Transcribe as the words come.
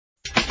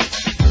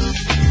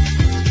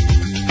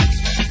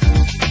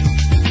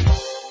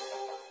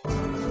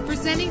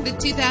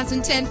Introducing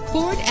the 2010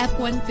 Ford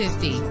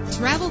F-150.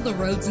 Travel the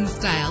roads in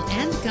style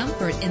and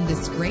comfort in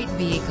this great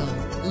vehicle.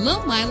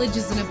 Low mileage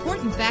is an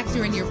important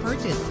factor in your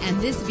purchase,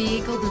 and this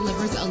vehicle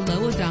delivers a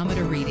low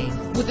odometer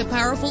reading. With a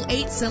powerful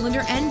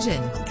 8-cylinder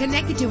engine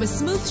connected to a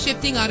smooth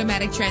shifting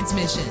automatic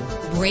transmission.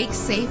 Brake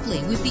safely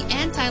with the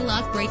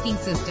anti-lock braking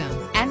system.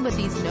 And with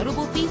these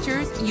notable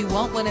features, you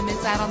won't want to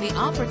miss out on the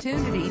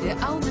opportunity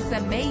to own this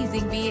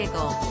amazing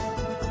vehicle.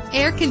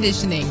 Air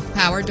conditioning,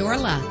 power door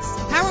locks,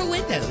 power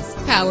windows,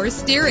 power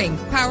steering,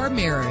 power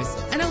mirrors,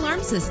 an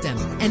alarm system,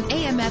 an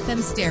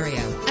AM/FM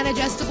stereo, an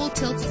adjustable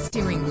tilt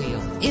steering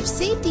wheel. If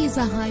safety is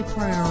a high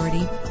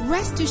priority,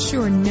 rest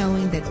assured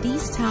knowing that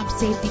these top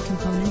safety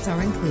components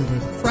are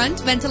included. Front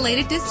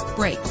ventilated disc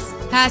brakes,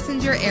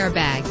 passenger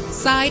airbag,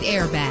 side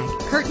airbag,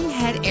 curtain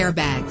head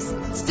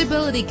airbags,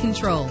 stability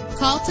control.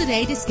 Call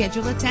today to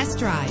schedule a test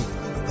drive.